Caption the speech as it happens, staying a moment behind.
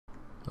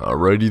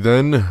Alrighty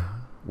then,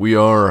 we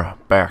are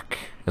back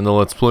in the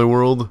Let's Play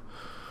world.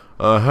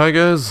 Hi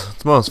guys,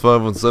 it's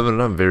Modest517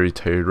 and I'm very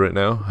tired right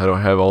now. I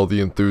don't have all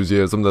the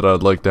enthusiasm that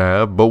I'd like to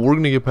have, but we're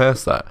gonna get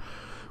past that.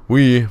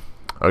 We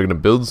are gonna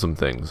build some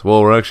things.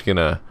 Well, we're actually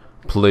gonna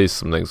place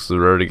some things because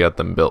we already got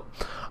them built.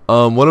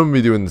 What I'm gonna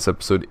be doing this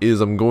episode is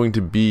I'm going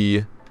to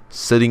be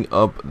setting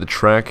up the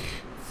track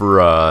for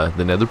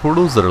the Nether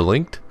portals that are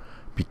linked,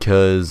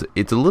 because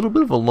it's a little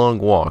bit of a long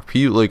walk.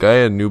 Like, I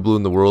had New Blue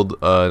in the world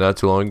not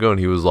too long ago, and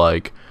he's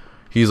like,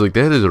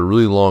 that is a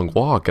really long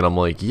walk, and I'm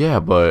like, yeah,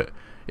 but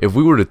if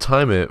we were to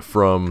time it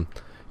from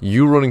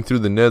you running through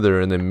the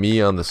Nether and then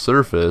me on the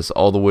surface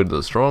all the way to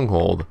the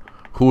stronghold,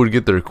 who would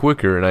get there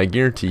quicker? And I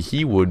guarantee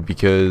he would,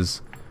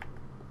 because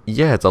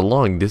yeah, it's a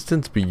long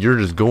distance, but you're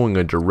just going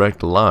a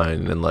direct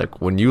line. And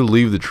like, when you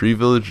leave the tree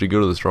village to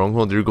go to the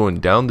stronghold, you're going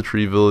down the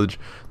tree village,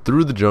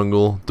 through the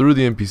jungle, through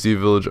the NPC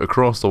village,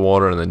 across the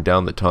water, and then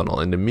down the tunnel.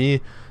 And to me,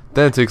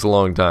 that takes a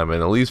long time.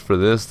 And at least for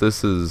this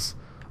is,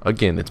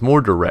 again, it's more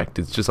direct.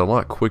 It's just a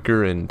lot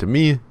quicker, and to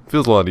me, it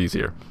feels a lot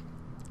easier.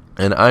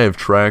 And I have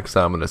tracks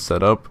that I'm going to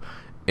set up,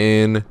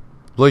 and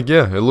like,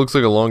 yeah, it looks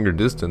like a longer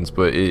distance,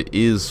 but it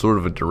is sort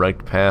of a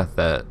direct path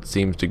that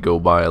seems to go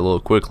by a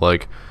little quick.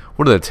 Like,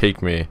 what did that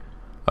take me?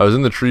 I was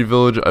in the tree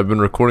village. I've been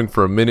recording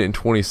for 1 minute and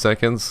 20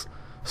 seconds,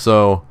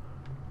 so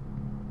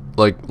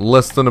like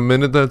less than a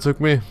minute that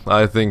took me?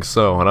 I think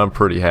so, and I'm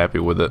pretty happy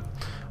with it.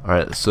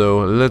 Alright, so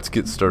let's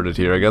get started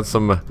here. I got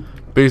some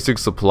basic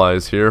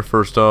supplies here.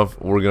 First off,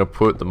 we're going to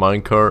put the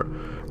minecart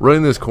right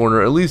in this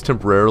corner, at least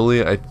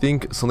temporarily. I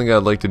think something I'd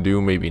like to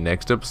do maybe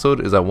next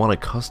episode is I want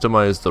to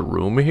customize the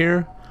room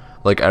here.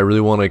 Like, I really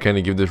want to kind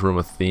of give this room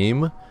a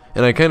theme.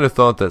 And I kind of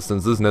thought that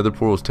since this nether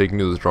portal was taken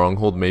to the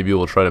stronghold, maybe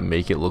we'll try to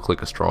make it look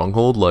like a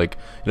stronghold. Like,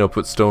 you know,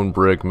 put stone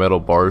brick, metal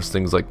bars,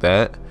 things like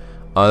that.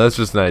 That's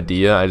just an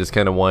idea. I just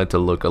kind of want it to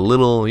look a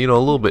little, you know, a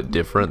little bit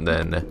different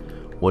than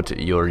what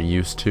you're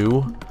used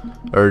to.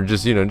 Or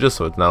just, you know, just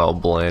so it's not all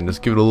bland.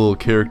 Just give it a little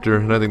character,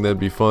 and I think that'd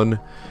be fun.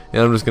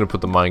 And I'm just going to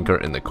put the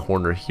minecart in the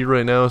corner here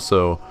right now,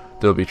 so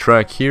there'll be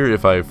track here.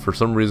 If I, for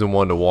some reason,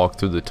 wanted to walk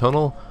through the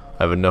tunnel,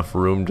 I have enough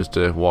room just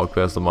to walk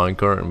past the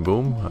minecart, and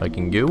boom, I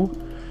can go.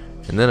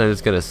 And then I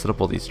just got to set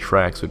up all these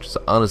tracks, which is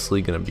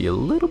honestly going to be a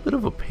little bit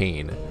of a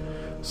pain.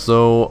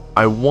 So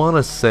I want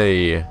to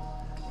say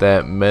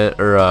that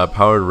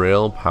powered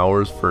rail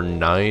powers for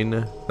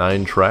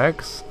nine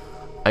tracks.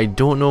 I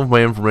don't know if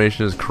my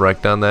information is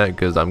correct on that,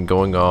 because I'm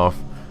going off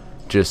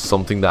just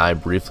something that I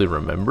briefly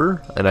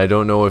remember, and I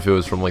don't know if it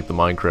was from like the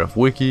Minecraft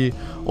wiki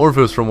or if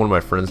it was from one of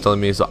my friends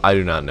telling me, so I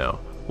do not know.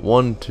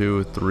 1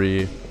 2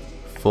 3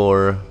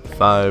 4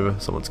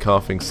 5, someone's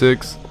coughing,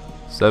 6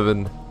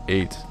 7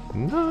 8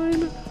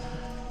 9,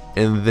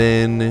 and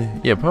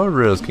then yeah, powered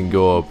rails can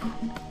go up,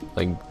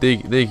 like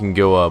they can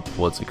go up,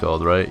 what's it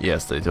called, right?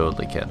 Yes, they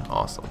totally can.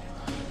 Awesome.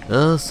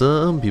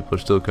 Some people are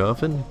still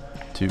coughing.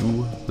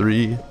 2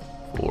 3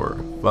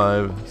 4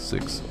 5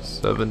 6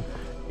 7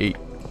 8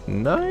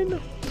 9.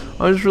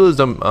 I just realized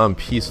I'm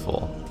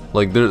peaceful.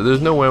 Like,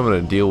 there's no way I'm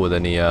gonna deal with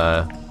any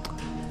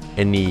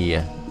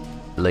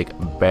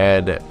like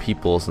bad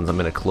people since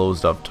I'm in a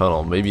closed off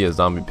tunnel. Maybe a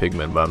zombie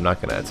pigman, but I'm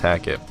not gonna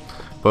attack it.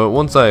 But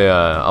once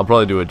I'll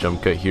probably do a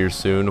jump cut here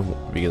soon,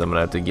 because I'm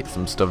gonna have to get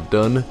some stuff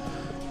done,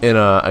 and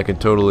I can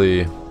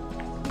totally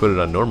put it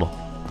on normal,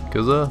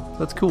 because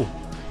that's cool.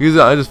 Because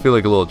I just feel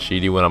like a little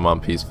cheaty when I'm on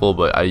peaceful,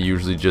 but I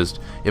usually just,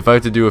 if I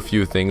have to do a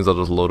few things, I'll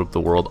just load up the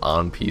world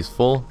on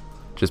peaceful,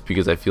 just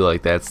because I feel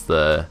like that's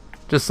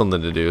just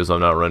something to do, so I'm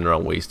not running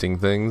around wasting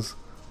things.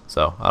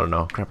 So I don't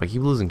know. Crap, I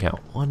keep losing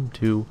count. 1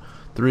 2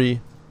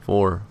 3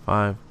 4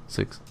 5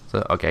 6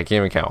 7. Okay, I can't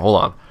even count.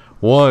 Hold on.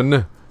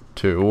 1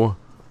 2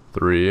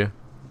 3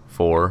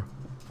 4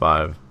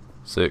 5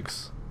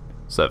 6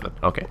 7.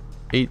 Okay.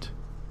 8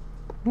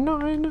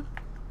 9.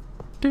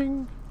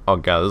 Ding. Oh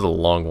god, this is a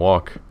long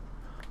walk.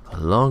 A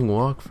long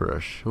walk for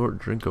a short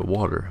drink of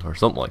water, or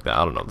something like that.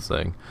 I don't know the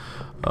saying.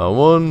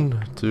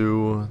 1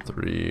 2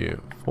 3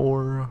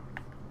 4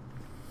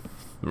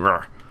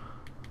 5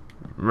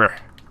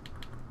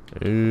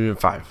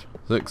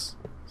 6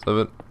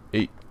 7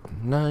 8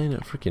 9.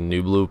 Freaking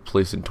New Blue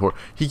placing torch.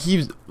 He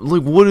keeps,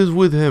 like, what is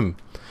with him?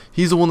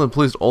 He's the one that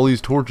placed all these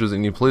torches,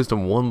 and he placed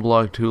them 1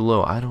 block too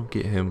low. I don't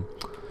get him.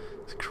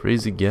 It's a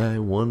crazy guy.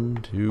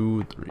 1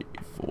 2 3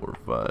 4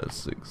 5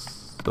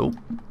 6. Nope.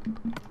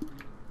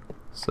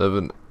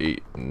 7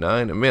 8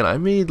 9. Man, I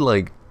made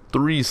like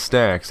 3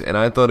 stacks, and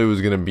I thought it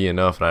was gonna be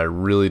enough, and I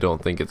really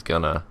don't think it's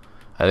gonna.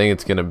 I think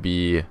it's gonna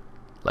be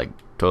like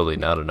totally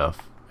not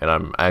enough, and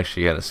I'm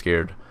actually kind of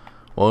scared.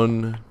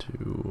 1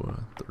 2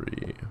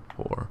 3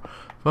 4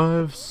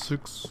 5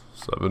 6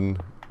 7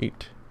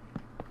 8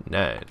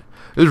 9.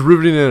 It's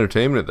riveting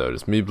entertainment though,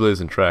 just me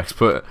blazing tracks.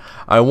 But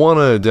I want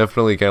to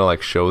definitely kind of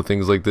like show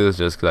things like this,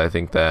 just because I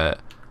think that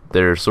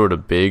they're sort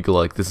of big.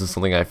 Like, this is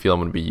something I feel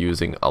I'm going to be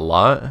using a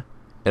lot,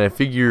 and I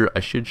figure I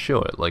should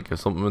show it. Like, if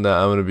something that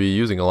I'm going to be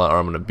using a lot, or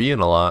I'm going to be in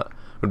a lot,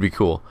 would be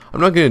cool.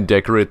 I'm not going to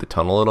decorate the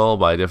tunnel at all,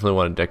 but I definitely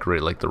want to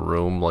decorate like the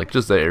room, like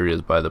just the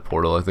areas by the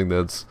portal. I think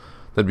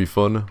that'd be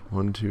fun.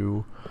 1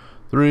 2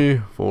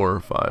 3, 4,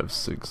 5,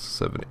 6,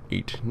 7,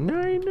 8,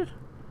 9.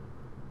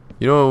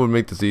 You know what would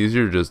make this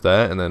easier? Just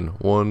that, and then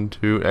 1,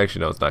 2.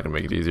 Actually, no, it's not gonna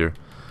make it easier.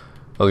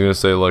 I was gonna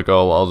say like,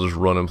 oh, I'll just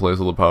run in place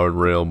with a powered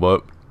rail,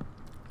 but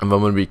if I'm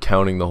gonna be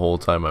counting the whole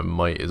time, I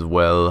might as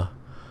well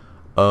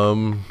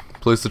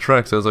place the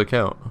tracks as I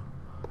count.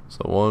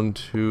 So 1,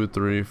 2,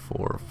 3,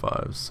 4,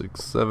 5,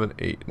 6, 7,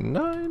 8,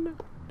 9.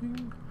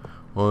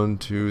 1,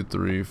 2,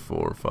 3,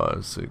 4,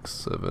 5, 6,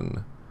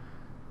 7.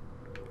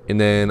 And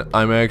then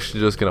I'm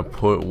actually just gonna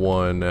put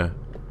one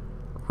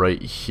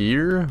right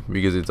here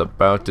because it's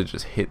about to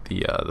just hit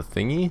the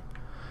thingy.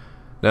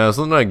 Now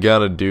something I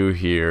gotta do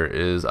here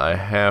is I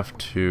have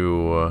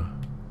to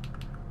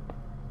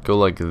go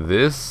like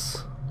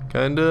this,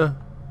 kinda.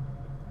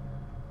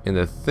 And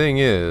the thing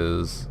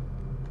is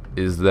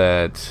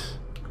that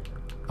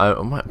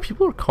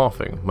people are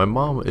coughing. My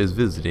mom is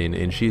visiting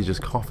and she's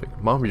just coughing.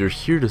 Mom, you're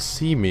here to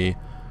see me,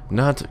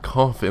 not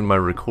cough in my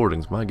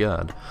recordings. My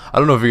God. I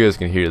don't know if you guys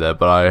can hear that,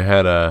 but I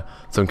had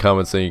some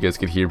comments saying you guys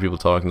could hear people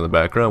talking in the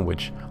background,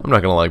 which I'm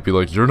not gonna be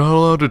like, you're not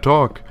allowed to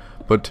talk.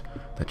 But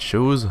that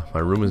shows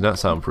my room is not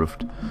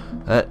soundproofed.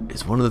 That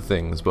is one of the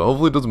things, but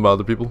hopefully it doesn't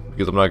bother people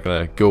because I'm not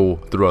gonna go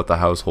throughout the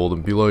household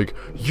and be like,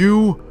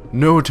 you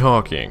no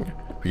talking,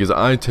 because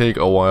I take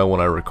a while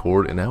when I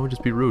record, and that would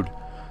just be rude.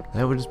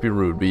 That would just be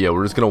rude. But yeah,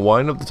 we're just gonna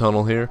wind up the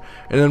tunnel here,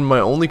 and then my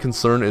only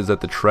concern is that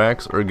the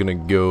tracks are gonna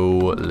go,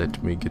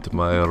 let me get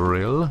my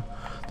rail.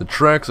 The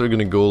tracks are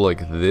gonna go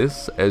like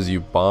this as you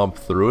bob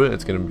through it.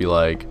 It's gonna be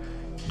like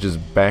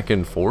just back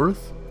and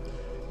forth,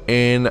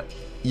 and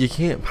you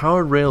can't,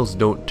 powered rails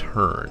don't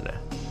turn.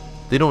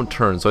 They don't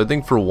turn, so I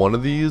think for one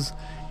of these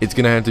it's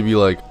gonna have to be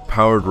like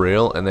powered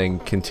rail and then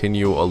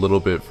continue a little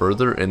bit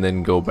further and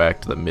then go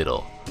back to the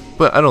middle.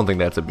 But I don't think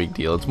that's a big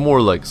deal. It's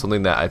more like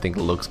something that I think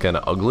looks kind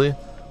of ugly.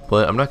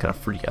 But I'm not gonna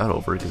freak out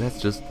over it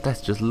because that's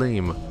just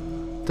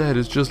lame. That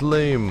is just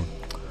lame.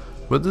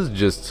 But this is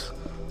just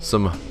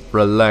some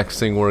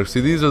relaxing work. See,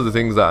 these are the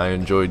things that I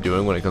enjoy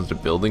doing when it comes to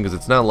building, because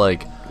it's not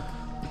like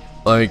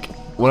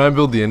when I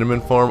build the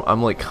Enderman farm,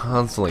 I'm like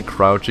constantly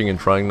crouching and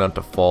trying not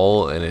to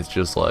fall, and it's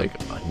just like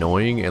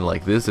annoying. And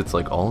like this, it's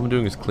like all I'm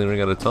doing is clearing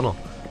out a tunnel,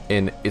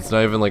 and it's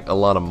not even like a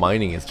lot of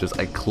mining. It's just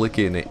I click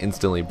it and it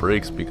instantly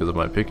breaks because of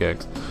my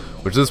pickaxe.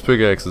 Which this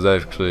pickaxe is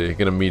actually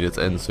gonna meet its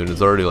end soon.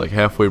 It's already like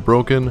halfway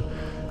broken,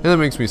 and that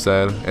makes me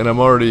sad. And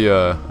I'm already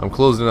I'm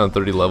closing in on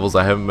 30 levels.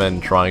 I haven't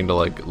been trying to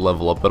like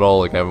level up at all.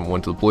 Like I haven't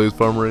went to the blaze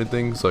farm or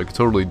anything, so I could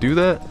totally do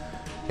that.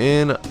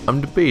 And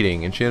I'm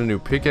debating enchant a new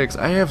pickaxe.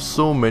 I have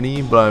so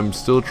many, but I'm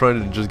still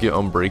trying to just get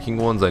unbreaking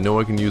ones. I know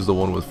I can use the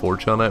one with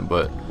Forge on it,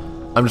 but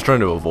I'm just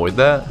trying to avoid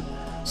that.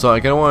 So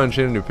I kind of want to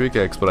enchant a new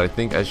pickaxe, but I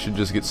think I should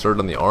just get started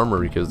on the armor,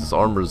 because this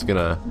armor is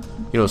gonna,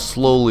 you know,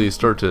 slowly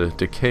start to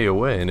decay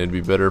away, and it'd be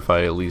better if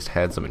I at least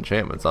had some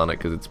enchantments on it,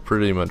 because it's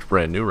pretty much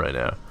brand new right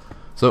now.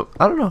 So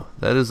I don't know.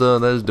 That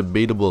is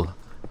debatable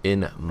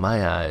in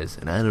my eyes,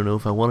 and I don't know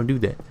if I want to do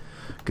that,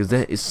 because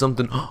that is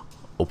something.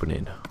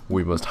 Opening.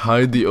 We must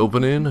hide the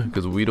opening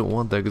because we don't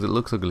want that because it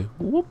looks ugly.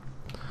 Whoop.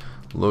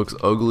 Looks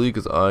ugly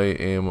because I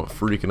am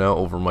freaking out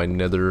over my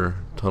Nether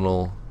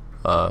tunnel,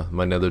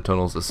 my Nether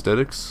tunnel's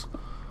aesthetics,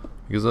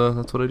 because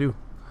that's what I do.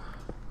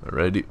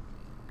 Alrighty,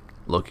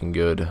 looking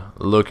good,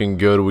 looking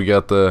good. We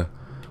got it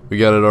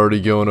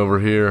already going over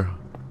here,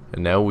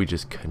 and now we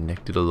just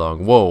connect it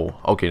along. Whoa.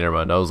 Okay, never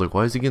mind. I was like,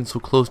 why is it getting so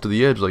close to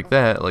the edge like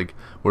that? Like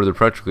where they're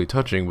practically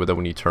touching, but then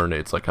when you turn it,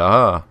 it's like,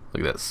 haha.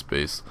 Look at that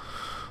space.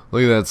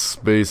 Look at that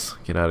space.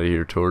 Get out of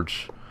here,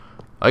 torch.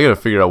 I gotta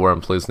figure out where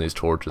I'm placing these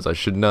torches. I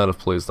should not have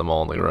placed them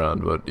all on the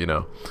ground, but you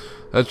know,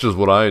 that's just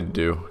what I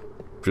do.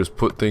 Just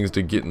put things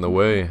to get in the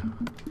way.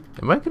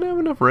 Am I gonna have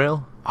enough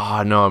rail?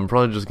 Ah, no, I'm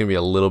probably just gonna be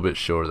a little bit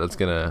short. That's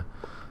gonna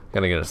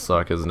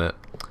suck, isn't it?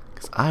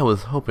 Because I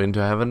was hoping to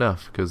have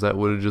enough, because that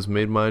would have just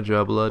made my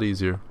job a lot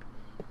easier.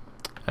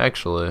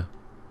 Actually,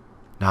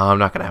 no, I'm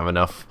not gonna have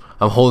enough.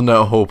 I'm holding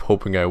out hope,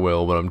 hoping I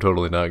will, but I'm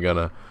totally not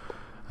gonna.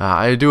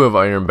 I do have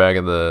iron back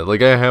in the,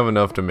 like, I have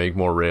enough to make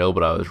more rail,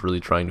 but I was really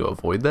trying to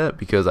avoid that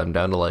because I'm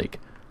down to like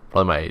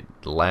probably my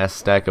last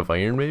stack of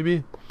iron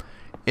maybe,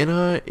 and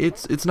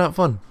it's not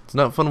fun. It's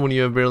not fun when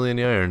you have barely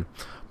any iron.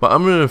 But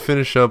I'm gonna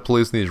finish up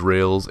placing these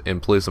rails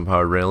and place some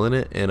powered rail in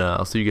it, and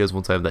I'll see you guys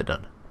once I have that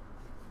done.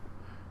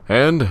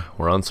 And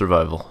we're on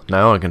survival.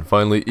 Now I can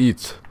finally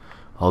eat.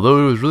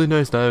 Although it was really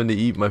nice not having to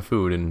eat my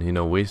food and, you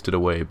know, waste it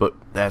away, but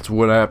that's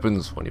what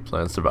happens when you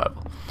play on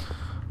survival.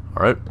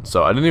 Alright,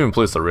 so I didn't even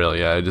place the rail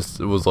yet. It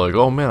was like,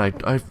 oh man,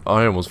 I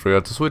almost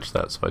forgot to switch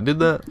that. So I did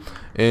that,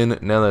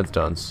 and now that's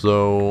done.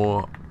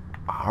 So,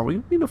 are we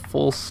going to need a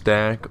full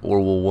stack, or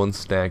will one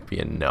stack be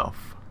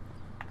enough?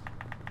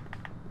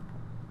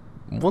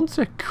 One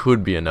stack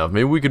could be enough.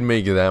 Maybe we could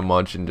make it that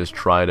much and just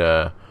try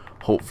to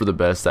hope for the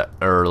best,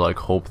 or like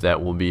hope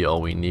that will be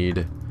all we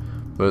need.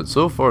 But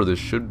so far this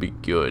should be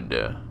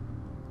good.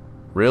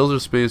 Rails are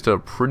spaced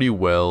out pretty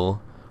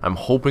well. I'm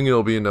hoping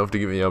it'll be enough to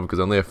get me up because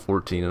I only have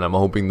 14, and I'm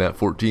hoping that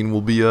 14 will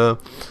be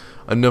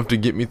enough to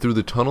get me through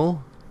the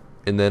tunnel,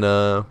 and then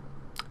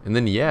And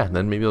then yeah,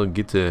 then maybe I'll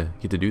get to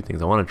do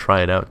things. I want to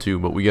try it out too,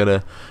 but we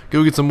gotta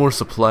go get some more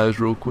supplies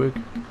real quick.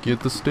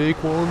 Get the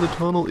steak while in the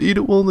tunnel. Eat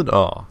it while in the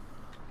I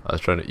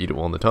was trying to eat it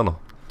while in the tunnel.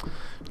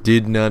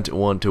 Did not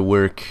want to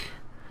work.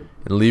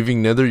 And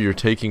leaving Nether, you're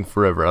taking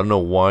forever. I don't know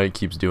why it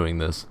keeps doing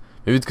this.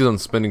 Maybe it's because I'm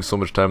spending so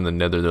much time in the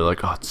Nether. They're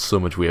like, oh, it's so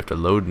much we have to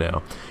load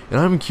now. And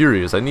I'm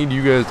curious. I need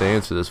you guys to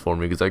answer this for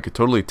me because I could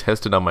totally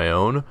test it on my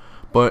own.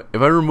 But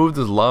if I remove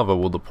this lava,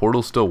 will the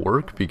portal still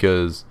work?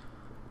 Because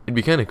it'd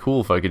be kind of cool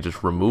if I could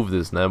just remove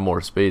this and have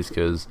more space.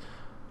 Because,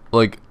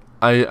 like,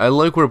 I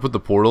like where I put the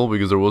portal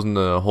because there wasn't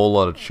a whole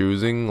lot of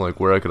choosing,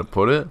 like, where I could have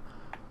put it.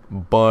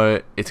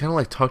 But it's kind of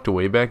like tucked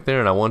away back there,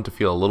 and I want it to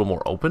feel a little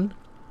more open.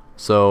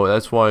 So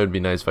that's why it'd be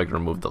nice if I could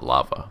remove the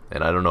lava.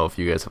 And I don't know if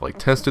you guys have, like,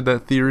 tested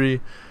that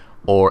theory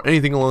or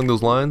anything along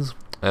those lines,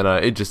 and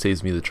it just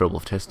saves me the trouble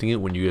of testing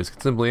it when you guys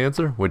can simply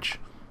answer, which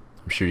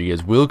I'm sure you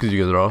guys will because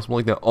you guys are awesome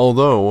like that.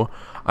 Although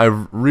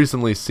I've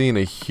recently seen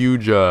a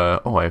huge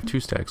oh, I have 2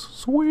 stacks,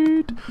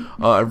 sweet.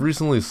 I've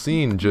recently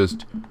seen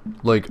just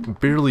like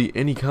barely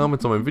any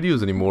comments on my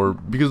videos anymore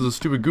because of the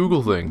stupid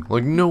Google thing.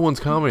 Like, no one's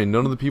commenting.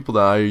 None of the people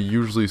that I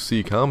usually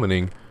see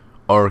commenting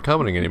are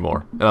commenting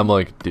anymore, and I'm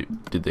like, did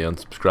they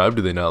unsubscribe?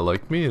 Do they not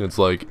like me? And it's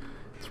like,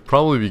 it's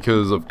probably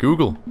because of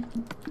Google.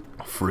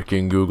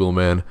 Freaking Google,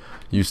 man.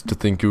 Used to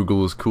think Google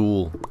was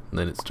cool, and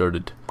then it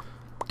started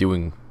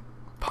doing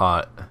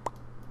pot.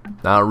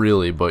 Not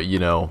really, but you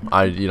know,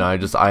 I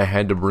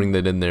had to bring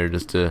that in there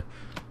just to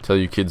tell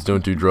you kids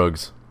don't do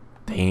drugs.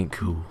 They ain't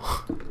cool.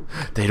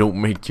 They don't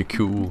make you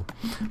cool.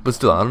 But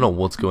still, I don't know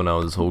what's going on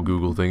with this whole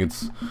Google thing.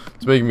 It's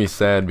making me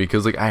sad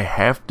because like I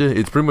have to.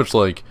 It's pretty much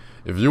like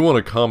if you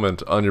want to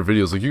comment on your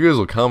videos, like you guys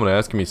will comment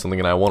asking me something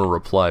and I want to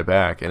reply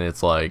back, and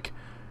it's like,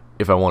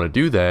 if I want to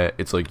do that,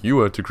 it's like you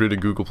have to create a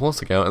Google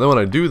Plus account, and then when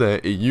I do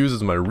that, it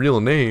uses my real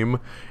name,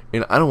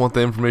 and I don't want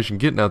that information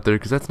getting out there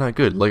because that's not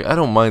good. Like, I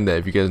don't mind that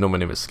if you guys know my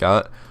name is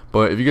Scott,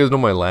 but if you guys know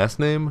my last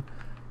name,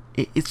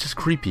 it's just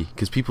creepy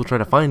because people try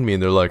to find me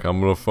and they're like, I'm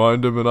gonna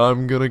find him and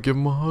I'm gonna give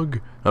him a hug.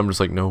 I'm just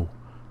like, no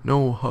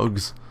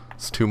hugs.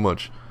 It's too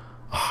much.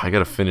 I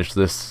gotta finish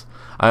this.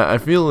 I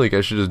feel like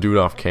I should just do it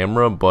off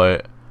camera,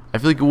 but I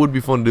feel like it would be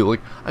fun to do.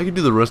 Like, I could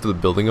do the rest of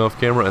the building off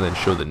camera and then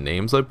show the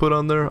names I put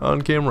on there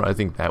on camera. I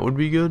think that would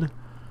be good.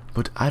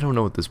 But I don't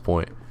know at this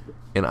point.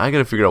 And I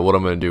gotta figure out what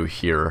I'm gonna do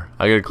here.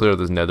 I gotta clear out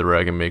this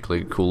netherrack and make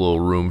like a cool little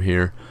room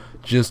here,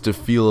 just to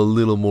feel a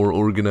little more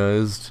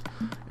organized.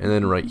 And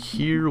then right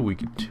here we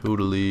could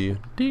totally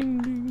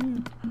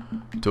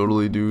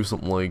totally do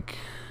something like,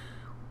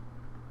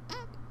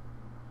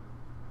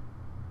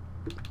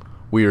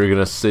 we are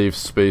gonna save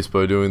space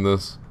by doing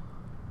this.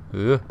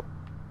 Yeah.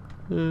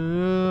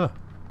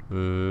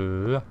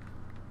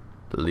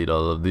 Delete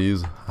all of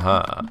these.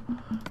 Ha.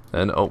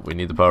 And oh, we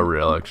need the power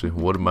rail actually.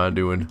 What am I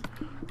doing?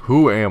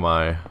 Who am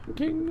I?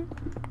 Ding.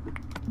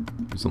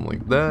 Do something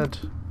like that.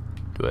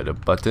 Do I hit a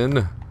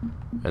button?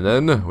 And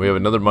then we have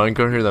another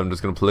minecart here that I'm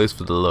just gonna place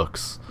for the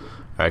looks.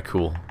 Alright,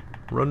 cool.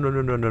 Run.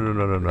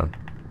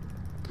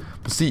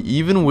 But see,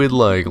 even with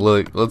like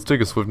let's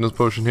take a swiftness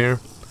potion here.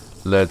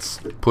 Let's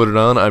put it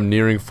on. I'm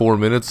nearing 4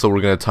 minutes, so we're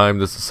gonna time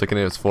this the second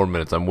it's 4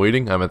 minutes. I'm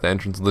waiting. I'm at the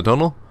entrance of the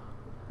tunnel,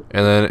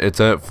 and then it's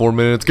at 4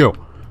 minutes. Go.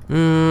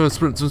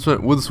 Sprint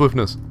with the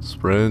swiftness.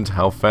 Sprint.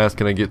 How fast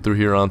can I get through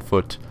here on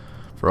foot?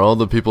 For all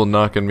the people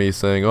knocking me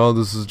saying, "Oh,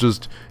 this is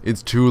just,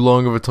 it's too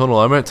long of a tunnel."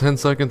 I'm at 10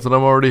 seconds and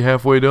I'm already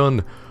halfway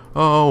done.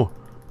 Oh,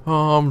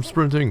 I'm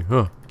sprinting.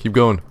 Keep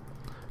going.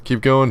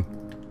 Keep going.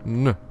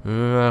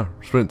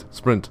 Sprint.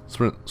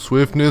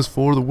 Swiftness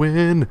for the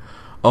win.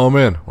 Oh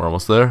man, we're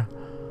almost there.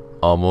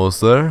 Almost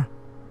there.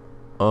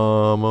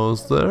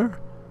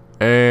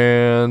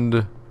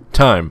 And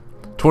time.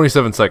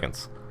 27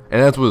 seconds.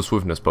 And that's with a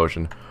swiftness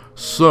potion.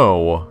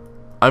 So,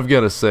 I've got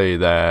to say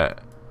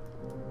that,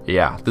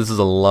 yeah, this is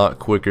a lot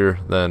quicker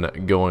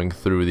than going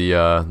through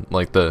the,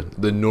 like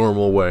the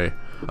normal way.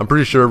 I'm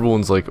pretty sure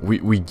everyone's like,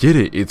 we get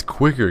it, it's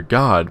quicker,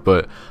 God,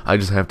 but I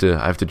have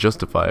to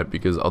justify it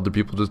because other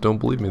people just don't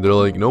believe me. They're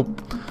like,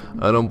 nope,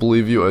 I don't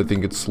believe you, I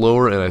think it's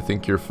slower, and I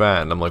think you're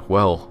fat. And I'm like,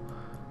 well,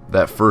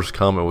 that first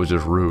comment was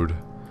just rude.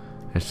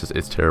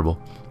 It's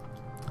terrible.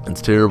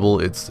 It's terrible.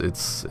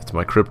 It's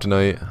my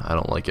kryptonite. I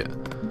don't like it.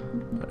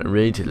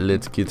 Alright,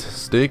 let's get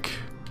steak,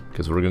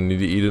 because we're gonna need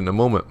to eat it in a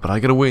moment. But I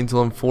gotta wait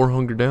until I'm 4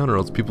 hunger down, or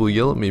else people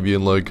yell at me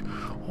being like,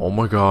 oh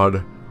my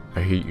god,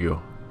 I hate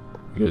you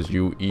because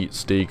you eat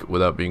steak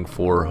without being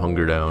 4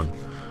 hunger down.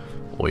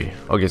 Oi.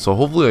 Okay, so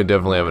hopefully I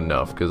definitely have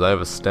enough, because I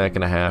have a stack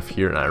and a half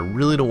here, and I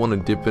really don't want to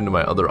dip into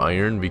my other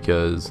iron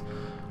because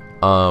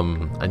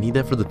I need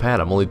that for the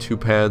pad. I'm only 2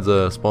 pads,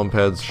 spawn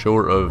pads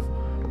short of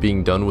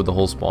being done with the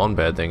whole spawn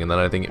pad thing, and then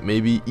I think it may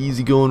be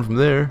easy going from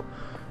there.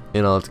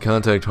 And I'll have to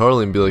contact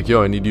Harley and be like,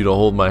 yo, I need you to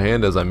hold my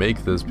hand as I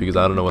make this because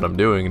I don't know what I'm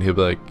doing. And he'll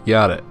be like,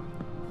 got it.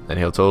 And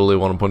he'll totally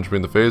want to punch me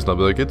in the face, and I'll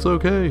be like, it's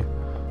okay.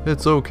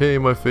 It's okay,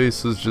 my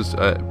face is just...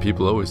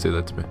 people always say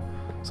that to me.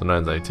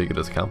 Sometimes I take it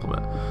as a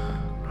compliment.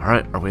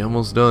 Alright, are we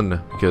almost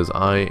done? Because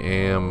I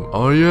am...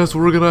 oh yes,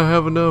 we're gonna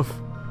have enough.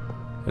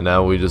 And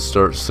now we just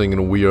start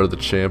singing We Are the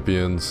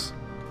Champions.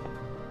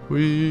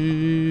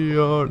 We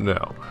are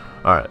now.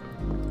 Alright.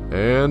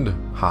 And,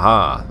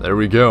 haha, there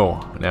we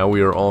go. Now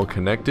we are all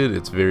connected.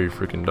 It's very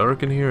freaking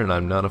dark in here, and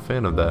I'm not a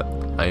fan of that.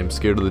 I am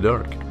scared of the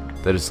dark.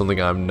 That is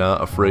something I'm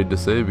not afraid to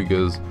say,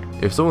 because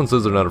if someone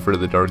says they're not afraid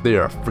of the dark, they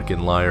are a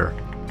freaking liar.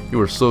 You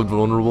are so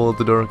vulnerable at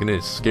the dark, and it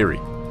is scary.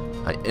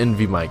 I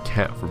envy my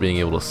cat for being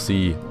able to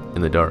see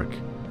in the dark.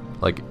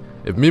 Like,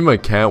 if me and my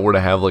cat were to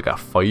have, like, a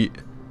fight,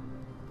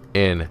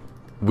 and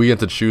we get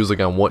to choose, like,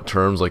 on what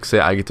terms, like, say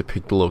I get to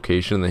pick the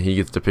location, and then he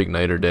gets to pick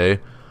night or day,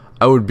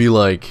 I would be,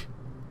 like,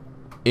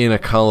 in a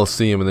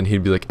coliseum, and then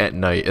he'd be like at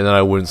night, and then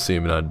I wouldn't see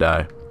him and I'd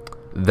die.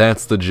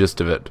 That's the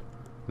gist of it.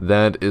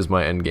 That is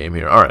my end game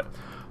here. Alright,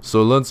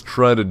 so let's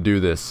try to do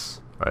this.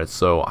 Alright,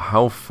 so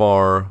how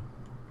far?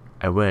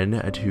 I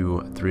went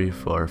 2, 3,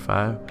 4,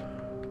 5,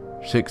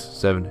 6,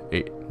 7,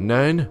 8,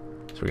 9.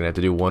 So we're gonna have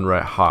to do one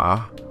right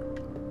here.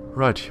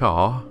 Right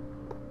here.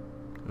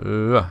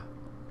 Oh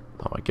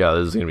my god,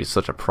 this is gonna be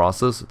such a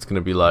process. It's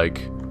gonna be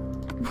like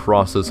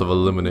process of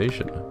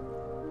elimination.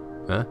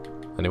 Huh?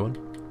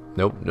 Anyone?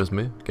 Nope, just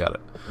me. Got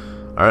it.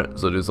 Alright,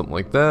 so do something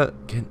like that.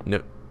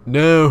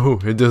 No,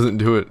 it doesn't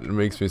do it. It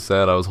makes me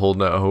sad. I was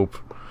holding out hope.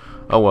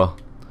 Oh well.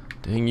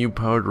 Dang you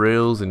powered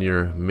rails, and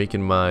you're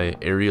making my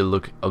area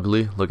look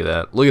ugly. Look at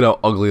that. Look at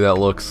how ugly that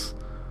looks.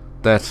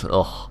 That's,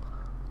 oh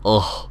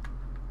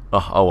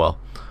well.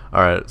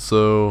 Alright,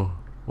 so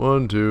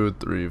 1, 2,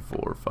 3,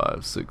 4,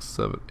 5, 6,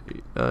 7,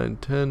 8, 9,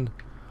 10.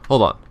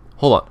 Hold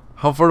on.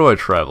 How far do I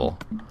travel?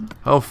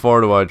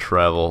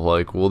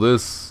 Like, will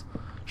this...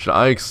 Should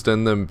I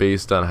extend them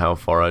based on how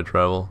far I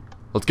travel?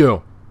 Let's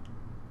go.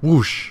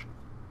 Whoosh.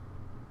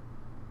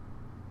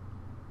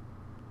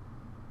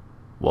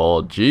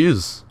 Well,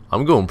 geez.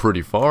 I'm going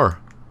pretty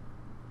far.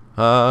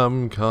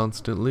 I'm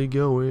constantly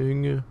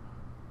going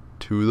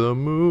to the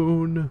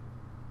moon.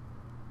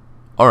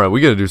 Alright, we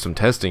gotta do some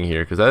testing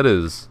here, because that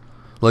is...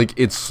 Like,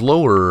 it's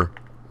slower,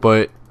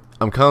 but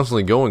I'm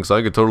constantly going, so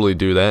I could totally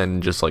do that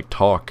and just, like,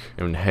 talk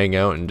and hang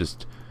out and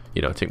just,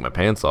 you know, take my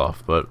pants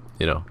off. But,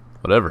 you know,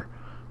 whatever.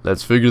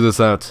 Let's figure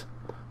this out.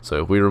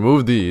 So if we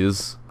remove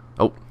these...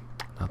 Oh,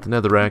 not the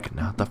netherrack.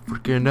 Not the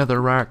freaking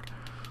netherrack.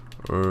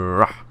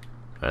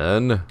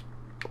 And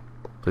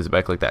place it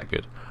back like that.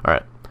 Good.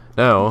 Alright.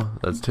 Now,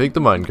 let's take the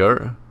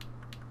minecart.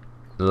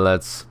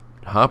 Let's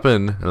hop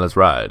in and let's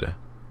ride.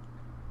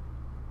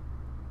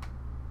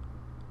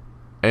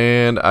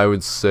 And I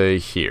would say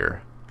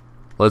here.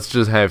 Let's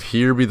just have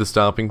here be the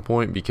stopping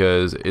point,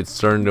 because it's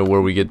starting to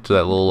where we get to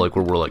that little, like,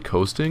 where we're, like,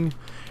 coasting.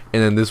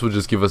 And then this would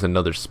just give us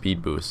another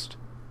speed boost.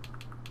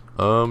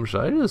 Should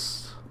I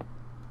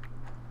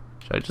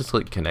just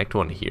like connect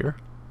one here?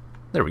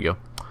 There we go.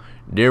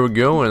 There we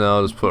go, and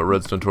I'll just put a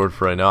redstone torch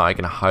for right now. I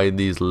can hide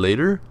these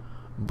later,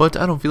 but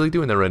I don't feel like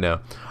doing that right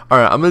now.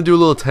 Alright, I'm gonna do a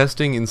little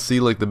testing and see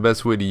like the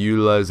best way to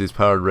utilize these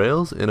powered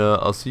rails, and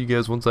I'll see you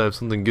guys once I have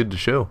something good to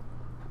show.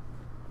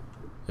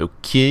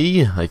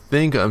 Okay, I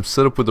think I'm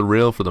set up with the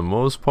rail for the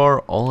most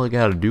part. All I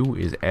gotta do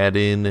is add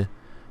in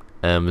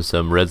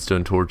some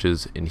redstone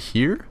torches in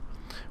here.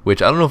 Which,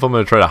 I don't know if I'm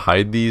going to try to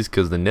hide these,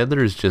 because the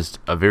nether is just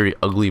a very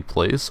ugly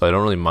place, so I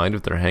don't really mind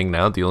if they're hanging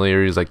out. The only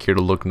areas I care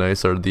to look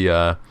nice are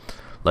the,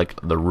 like,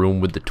 the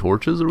room with the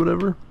torches or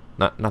whatever.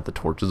 Not the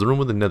torches, the room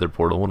with the nether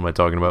portal. What am I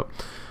talking about?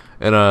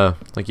 And,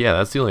 like, yeah,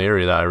 that's the only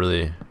area that I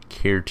really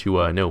care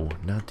to, no,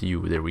 not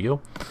you, there we go.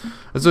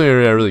 That's the only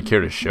area I really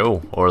care to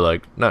show, or,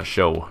 like, not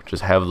show,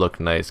 just have look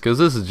nice, because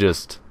this is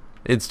just...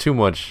 It's too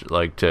much,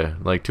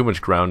 too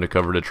much ground to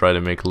cover to try to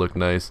make it look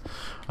nice.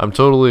 I'm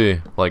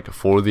totally, like,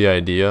 for the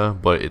idea,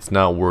 but it's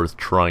not worth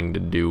trying to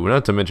do.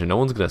 Not to mention, no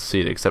one's gonna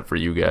see it except for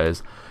you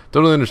guys.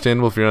 Totally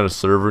understandable if you're on a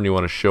server and you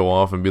want to show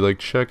off and be like,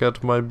 check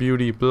out my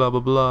beauty, blah,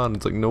 blah, blah. And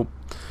it's like, nope,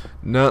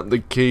 not the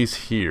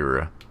case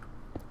here.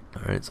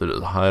 Alright, so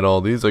just hide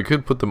all these. I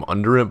could put them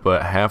under it,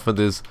 but half of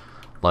this,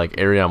 like,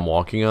 area I'm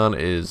walking on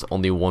is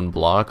only one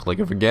block. Like,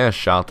 if a gas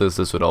shot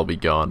this would all be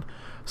gone.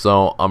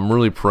 So I'm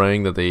really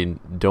praying that they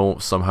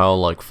don't somehow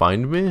like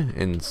find me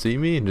and see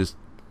me and just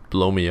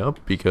blow me up,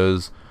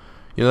 because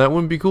you know that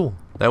wouldn't be cool.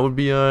 That would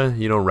be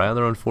you know,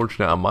 rather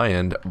unfortunate on my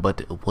end,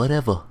 but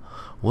whatever.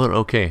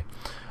 Okay.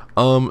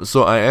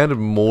 So I added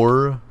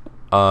more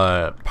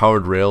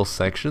powered rail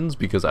sections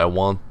because I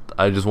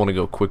just want to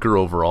go quicker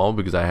overall,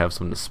 because I have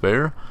some to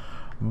spare.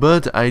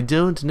 But I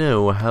don't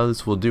know how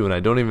this will do, and I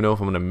don't even know if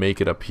I'm going to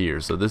make it up here.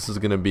 So this is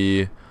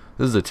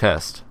a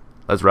test.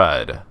 Let's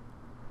ride.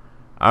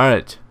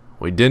 Alright,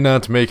 we did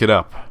not make it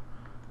up.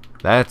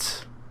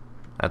 That's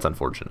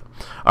unfortunate.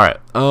 Alright,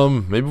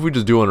 maybe if we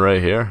just do one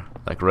right here,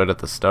 like right at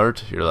the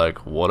start. You're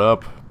like, what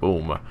up?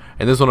 Boom.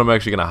 And this one I'm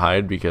actually going to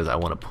hide, because I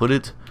want to put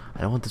it,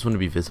 I don't want this one to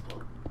be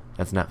visible.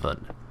 That's not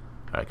fun.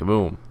 Alright,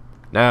 kaboom.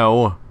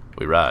 Now,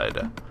 we ride.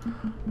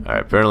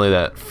 Alright, apparently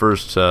that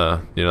first,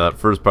 that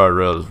first powered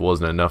rail just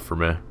wasn't enough for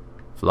me.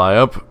 Fly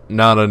up,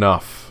 not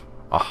enough.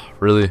 Oh,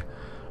 really?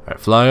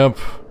 Alright, fly up,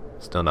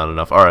 still not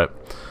enough. Alright.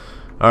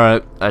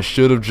 Alright, I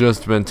should have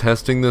just been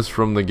testing this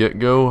from the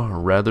get-go,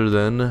 rather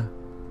than,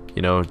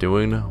 you know,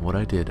 doing what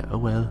I did. Oh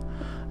well.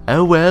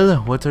 Oh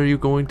well, what are you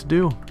going to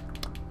do?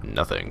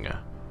 Nothing.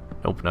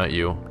 Nope, not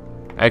you.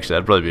 Actually,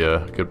 that'd probably be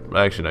a good...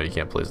 Actually, no, you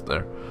can't place it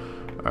there.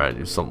 Alright,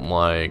 do something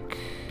like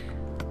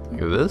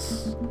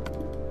this.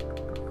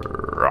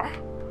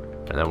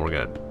 And then we're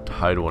going to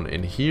hide one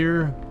in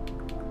here.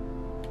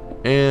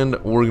 And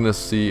we're going to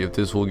see if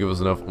this will give us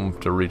enough oomph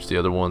to reach the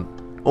other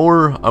one.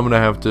 Or I'm going to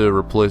have to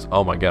replace...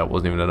 Oh my god, it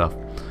wasn't even enough.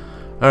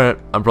 Alright,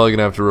 I'm probably going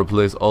to have to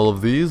replace all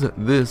of these.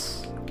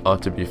 This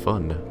ought to be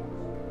fun.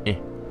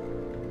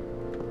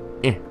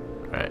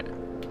 Alright.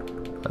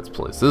 Let's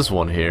place this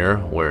one here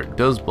where it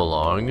does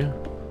belong.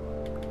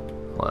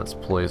 Let's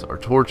place our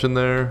torch in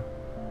there.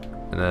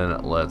 And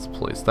then let's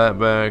place that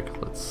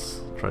back.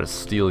 Let's try to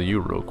steal you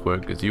real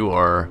quick because you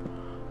are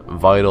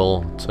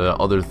vital to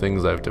other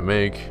things I have to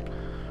make.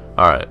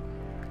 Alright.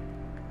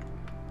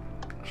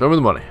 Show me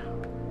the money.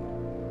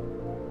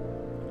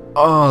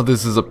 Oh,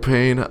 this is a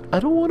pain. I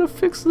don't want to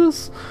fix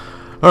this.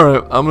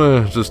 Alright, I'm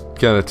going to just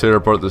kind of tear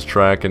apart this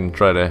track and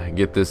try to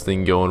get this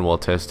thing going while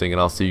testing. And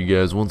I'll see you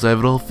guys once I have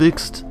it all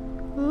fixed.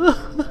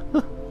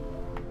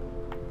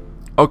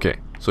 Okay,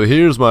 so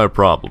here's my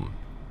problem.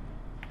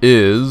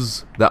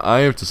 Is that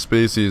I have to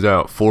space these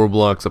out 4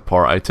 blocks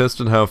apart. I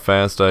tested how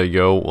fast I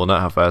go. Well,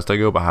 not how fast I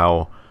go, but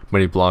how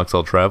many blocks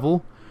I'll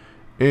travel.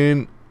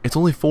 And it's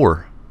only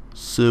 4.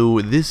 So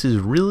this is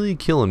really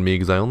killing me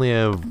because I only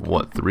have,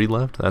 what, 3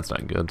 left? That's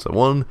not good. So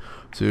 1,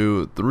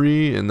 2,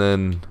 3, and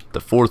then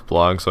the 4th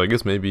block. So I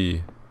guess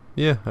maybe,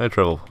 yeah, I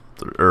travel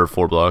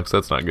 4 blocks.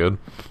 That's not good.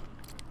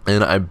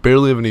 And I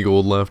barely have any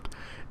gold left.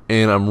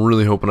 And I'm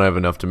really hoping I have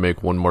enough to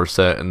make one more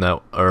set, and that,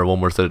 or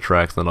one more set of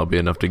tracks, and then I'll be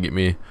enough to get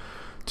me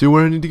to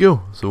where I need to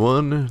go. So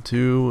 1,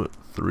 2,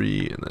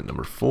 3, and then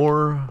number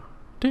 4.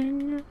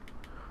 Ding.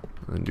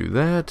 And do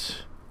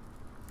that.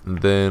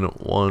 And then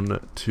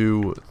 1,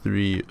 2,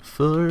 3,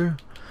 4. And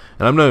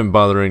I'm not even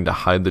bothering to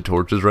hide the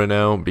torches right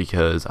now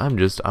because I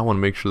want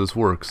to make sure this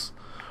works.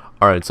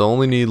 Alright, so I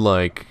only need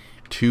like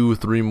 2,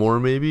 3 more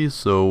maybe.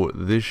 So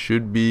this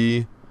should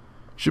be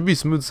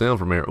smooth sailing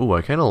from here. Oh,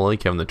 I kind of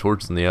like having the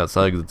torches on the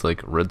outside because it's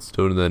like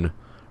redstone and then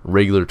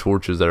regular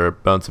torches that are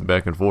bouncing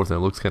back and forth, and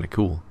it looks kind of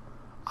cool.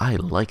 I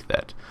like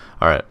that.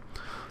 Alright,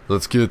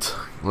 let's get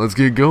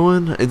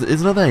going.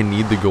 It's not that I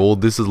need the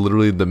gold. This is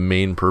literally the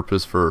main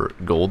purpose for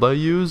gold I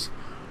use,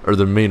 or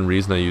the main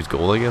reason I use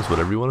gold, I guess,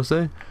 whatever you want to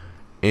say.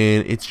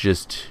 And it's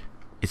just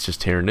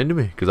tearing into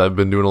me because I've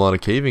been doing a lot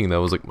of caving, and that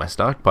was like my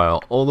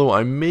stockpile. Although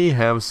I may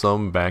have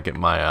some back at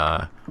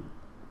my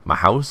my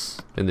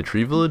house in the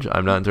tree village.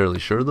 I'm not entirely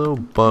sure though,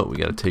 but we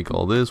gotta take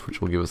all this, which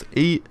will give us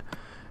 8.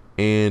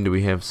 And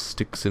we have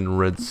sticks and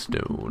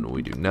redstone.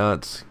 We do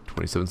not.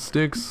 27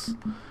 sticks.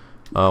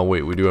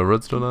 Wait, we do have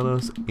redstone on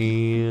us.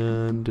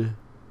 And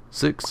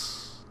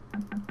 6.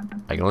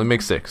 I can only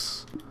make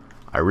 6.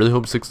 I really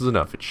hope 6 is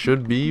enough. It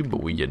should be,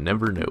 but you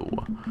never know.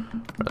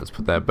 Right, let's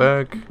put that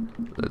back.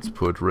 Let's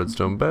put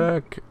redstone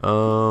back.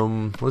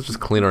 Let's just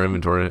clean our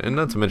inventory, and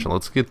not to mention,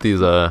 let's get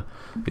these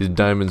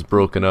diamonds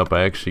broken up.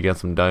 I actually got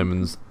some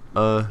diamonds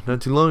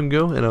not too long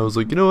ago, and I was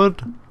like, you know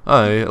what?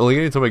 Like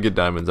anytime I get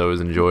diamonds, I always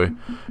enjoy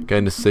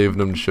kind of saving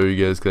them to show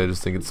you guys, because I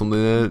just think it's something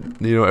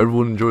that, you know,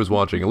 everyone enjoys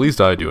watching. At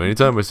least I do.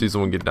 Anytime I see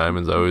someone get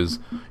diamonds, I always,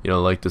 you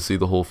know, like to see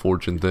the whole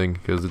fortune thing,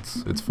 because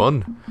it's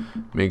fun.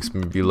 Makes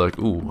me be like,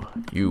 ooh,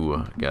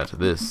 you got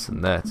this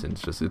and that,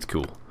 and it's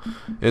cool.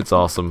 It's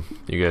awesome.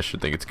 You guys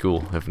should think it's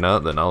cool. If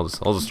not, then I'll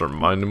just start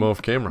mining them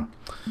off camera.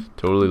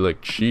 Totally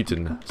like cheat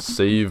and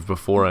save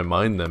before I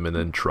mine them and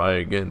then try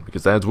again,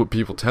 because that's what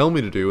people tell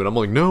me to do, and I'm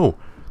like, no,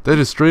 that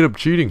is straight up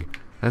cheating.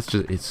 That's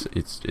just,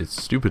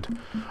 it's stupid.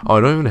 Oh,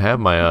 I don't even have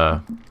my,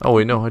 oh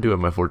wait, no, I do have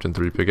my Fortune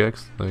 3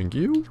 pickaxe. Thank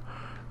you.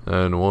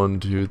 And 1,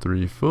 2,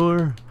 3,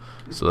 4.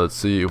 So let's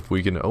see if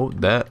we can, oh,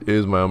 that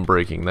is my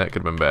unbreaking. That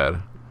could have been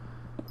bad.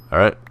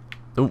 Alright.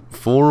 Oh,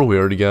 4, we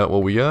already got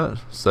what we got.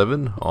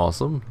 7,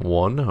 awesome.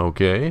 1,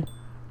 okay.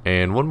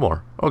 And 1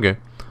 more. Okay.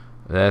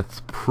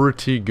 That's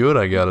pretty good,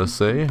 I gotta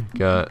say.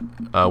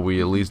 We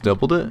at least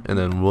doubled it, and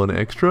then 1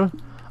 extra.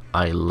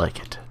 I like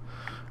it.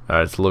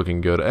 Alright, it's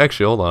looking good.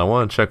 Actually, hold on, I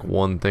want to check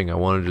one thing. I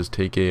want to just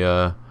take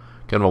a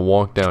kind of a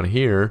walk down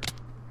here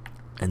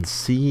and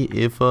see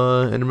if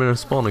Endermen are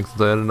spawning, since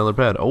I had another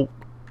pad. Oh,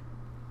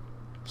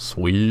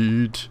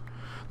 sweet.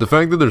 The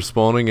fact that they're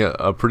spawning at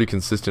a pretty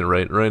consistent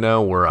rate right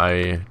now, where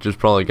I just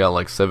probably got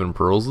like 7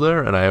 pearls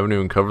there, and I haven't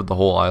even covered the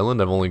whole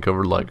island. I've only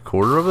covered like a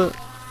quarter of it.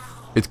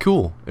 It's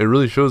cool. It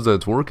really shows that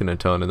it's working a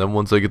ton. And then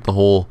once I get the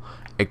whole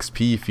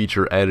XP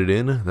feature added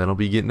in, then I'll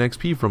be getting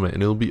XP from it,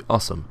 and it'll be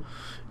awesome.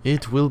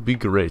 It will be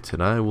great,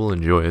 and I will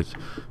enjoy it,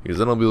 because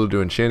then I'll be able to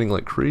do enchanting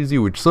like crazy,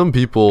 which some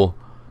people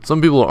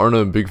aren't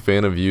a big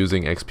fan of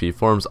using XP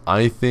farms.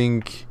 I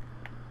think,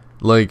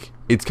 like,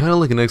 it's kind of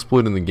like an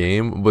exploit in the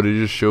game, but it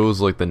just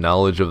shows like the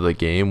knowledge of the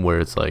game, where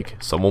it's like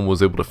someone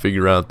was able to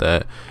figure out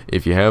that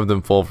if you have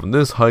them fall from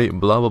this height,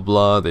 blah blah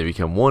blah, they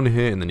become 1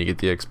 hit, and then you get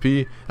the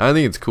XP. And I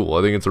think it's cool.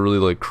 I think it's a really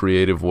like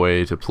creative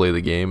way to play the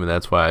game, and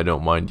that's why I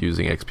don't mind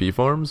using XP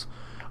farms,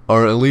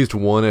 or at least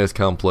one as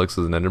complex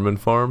as an Enderman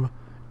farm.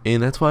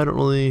 And that's why I don't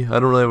really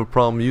have a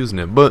problem using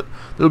it. But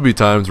there'll be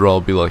times where I'll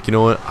be like, you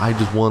know what, I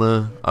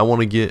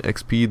wanna get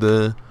XP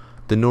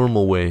the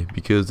normal way,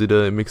 because it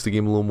makes the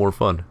game a little more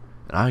fun.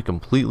 and I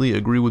completely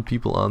agree with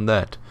people on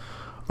that.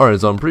 Alright,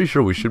 so I'm pretty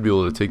sure we should be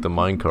able to take the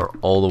minecart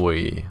all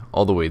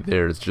the way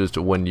there. It's just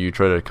when you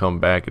try to come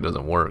back, it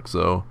doesn't work.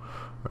 So,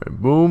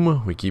 alright,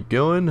 boom, we keep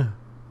going,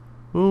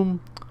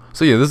 boom.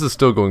 So yeah, this is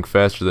still going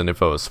faster than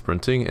if I was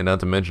sprinting, and not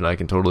to mention I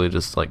can totally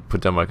just like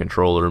put down my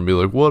controller and be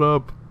like, what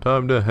up,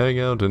 time to hang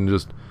out and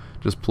just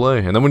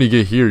play. And then when you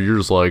get here, you're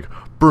just like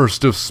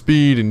burst of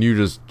speed, and you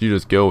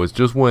just go. It's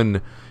just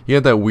when you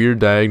have that weird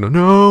diagonal,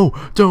 no,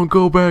 don't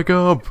go back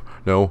up.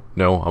 No,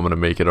 I'm gonna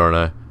make it, aren't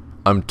I?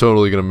 I'm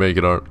totally gonna make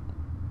it, aren't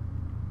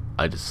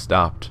I? Just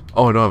stopped.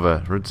 Oh, I don't have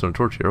a redstone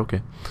torch here.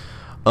 Okay.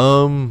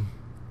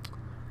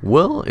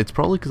 Well, it's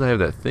probably because I have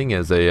that thing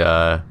as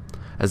a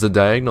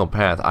diagonal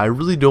path. I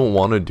really don't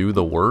want to do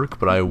the work,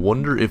 but I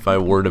wonder if I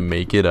were to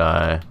make it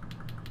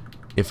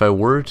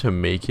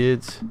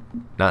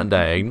not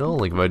diagonal,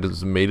 like if I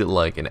just made it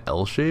like an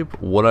L shape,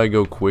 would I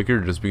go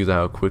quicker just because of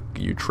how quick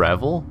you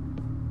travel?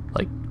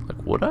 Like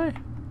would I?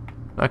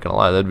 Not gonna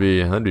lie, that'd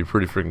be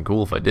pretty freaking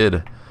cool if I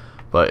did.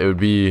 But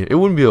it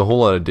wouldn't be a whole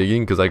lot of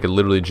digging, because I could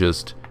literally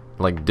just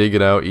like dig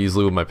it out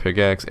easily with my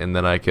pickaxe, and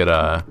then I could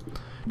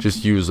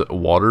just use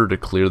water to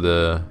clear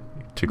the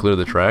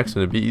tracks, and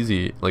it'd be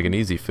easy, like an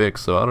easy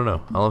fix. So I don't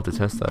know, I'll have to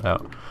test that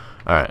out.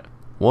 Alright,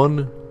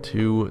 1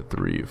 2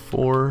 3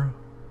 4,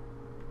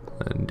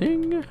 and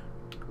ding,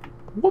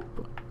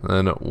 whoop,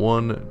 then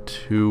 1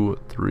 2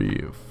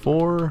 3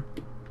 4.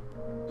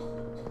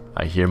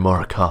 I hear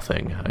more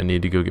coughing. I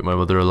need to go get my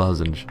mother a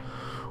lozenge.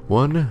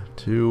 1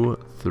 2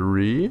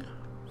 3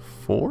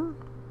 4.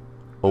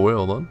 Oh wait,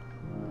 hold on.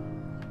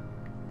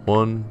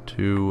 1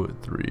 2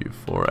 3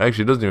 4.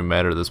 Actually, it doesn't even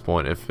matter at this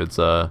point if it's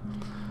 4.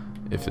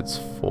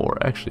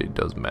 Actually, it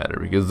does matter,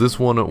 because this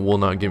one will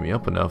not get me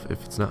up enough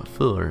if it's not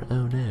 4.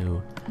 Oh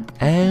no.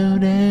 Oh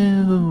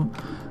no.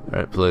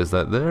 Alright, place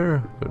that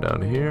there. Go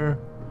down here.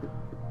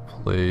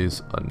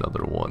 Place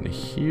another one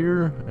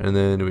here. And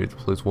then do we have to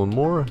place one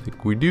more? I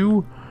think we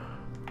do.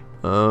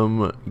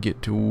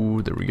 Get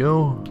to, there we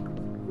go.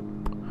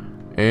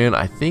 And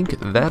I think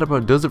that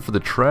about does it for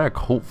the track.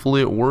 Hopefully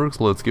it works.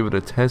 Let's give it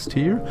a test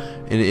here.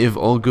 And if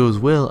all goes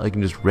well, I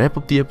can just wrap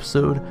up the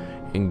episode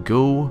and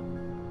go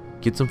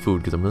get some food,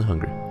 because I'm really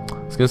hungry.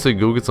 I was gonna say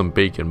go get some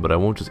bacon, but I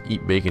won't just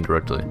eat bacon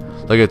directly.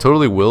 Like, I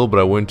totally will, but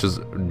I wouldn't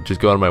just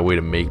go out of my way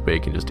to make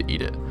bacon just to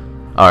eat it.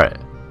 Alright.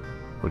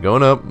 We're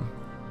going up.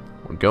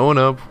 We're going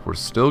up. We're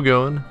still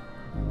going.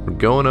 We're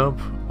going up.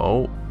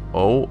 Oh.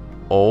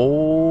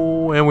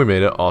 And we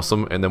made it.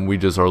 Awesome. And then we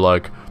just are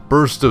like,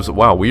 burst of...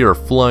 Wow, we are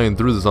flying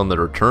through this on the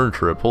return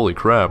trip. Holy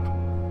crap.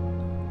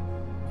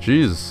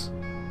 Jeez.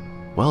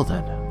 Well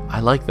then. I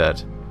like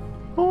that.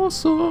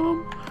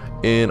 Awesome.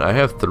 And I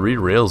have 3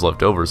 rails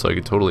left over, so I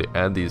could totally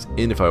add these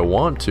in if I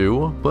want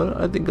to, but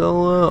I think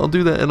I'll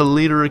do that at a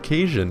later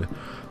occasion.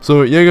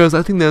 So yeah guys,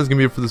 I think that's gonna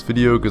be it for this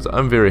video, because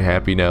I'm very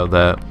happy now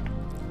that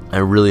I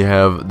really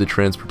have the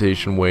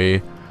transportation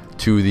way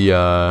to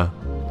the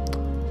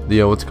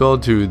what's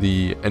called, to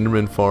the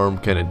Enderman farm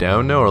kind of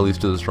down now, or at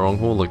least to the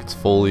stronghold. Like, it's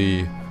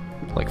fully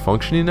like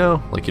functioning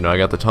now. Like, you know, I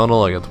got the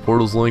tunnel, I got the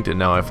portals linked, and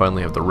now I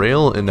finally have the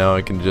rail, and now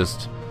I can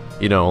just,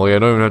 you know, like, I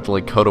don't even have to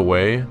like cut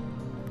away.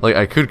 Like,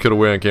 I could cut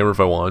away on camera if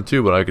I wanted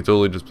to, but I could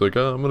totally just be like,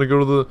 oh, I'm gonna go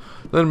to the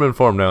Enderman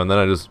farm now, and then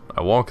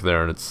I walk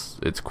there, and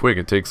it's quick.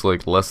 It takes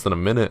like less than a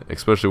minute,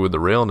 especially with the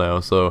rail now.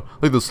 So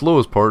like, the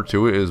slowest part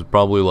to it is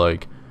probably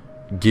like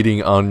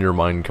getting on your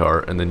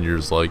minecart, and then you're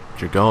just like,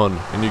 you're gone,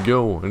 and you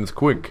go, and it's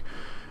quick.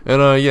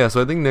 And yeah,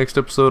 so I think next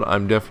episode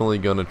I'm definitely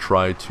gonna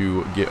try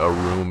to get a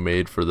room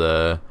made for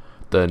the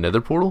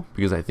Nether portal,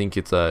 because I think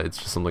it's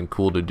just something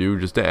cool to do,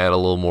 just to add a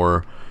little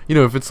more. You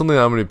know, if it's something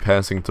that I'm going to be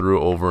passing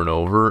through over and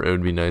over, it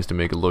would be nice to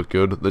make it look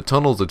good. The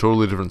tunnel's a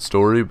totally different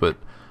story, but,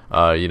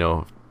 you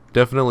know,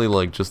 definitely,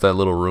 like, just that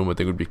little room I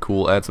think would be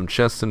cool. Add some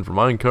chests in for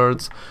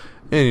minecarts,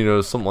 and, you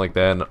know, something like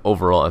that. And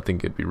overall, I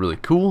think it'd be really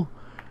cool.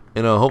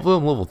 And hopefully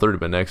I'm level 30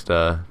 by next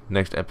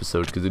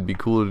episode, because it'd be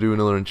cool to do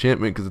another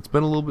enchantment, because it's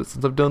been a little bit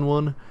since I've done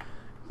one.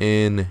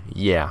 And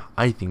yeah,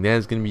 I think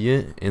that's gonna be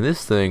it. And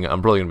this thing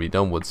I'm probably gonna be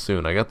done with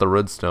soon. I got the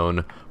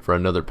redstone for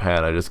another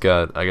pad.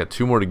 I got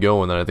 2 more to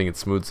go, and then I think it's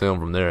smooth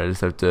sailing from there. I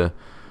just have to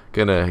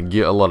kinda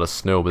get a lot of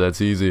snow, but that's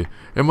easy.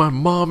 And my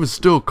mom is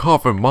still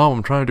coughing. Mom,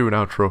 I'm trying to do an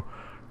outro.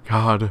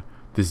 God,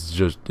 this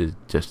is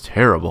just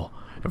terrible.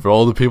 And for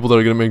all the people that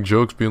are gonna make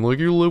jokes being like,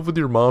 you live with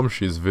your mom,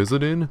 she's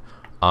visiting,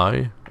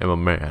 I am a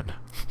man.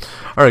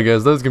 Alright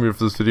guys, that's gonna be it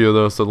for this video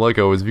though. So like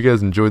always, if you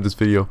guys enjoyed this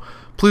video,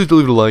 please do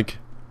leave it a like.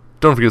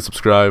 Don't forget to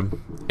subscribe,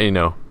 and you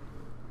know,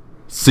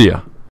 see ya.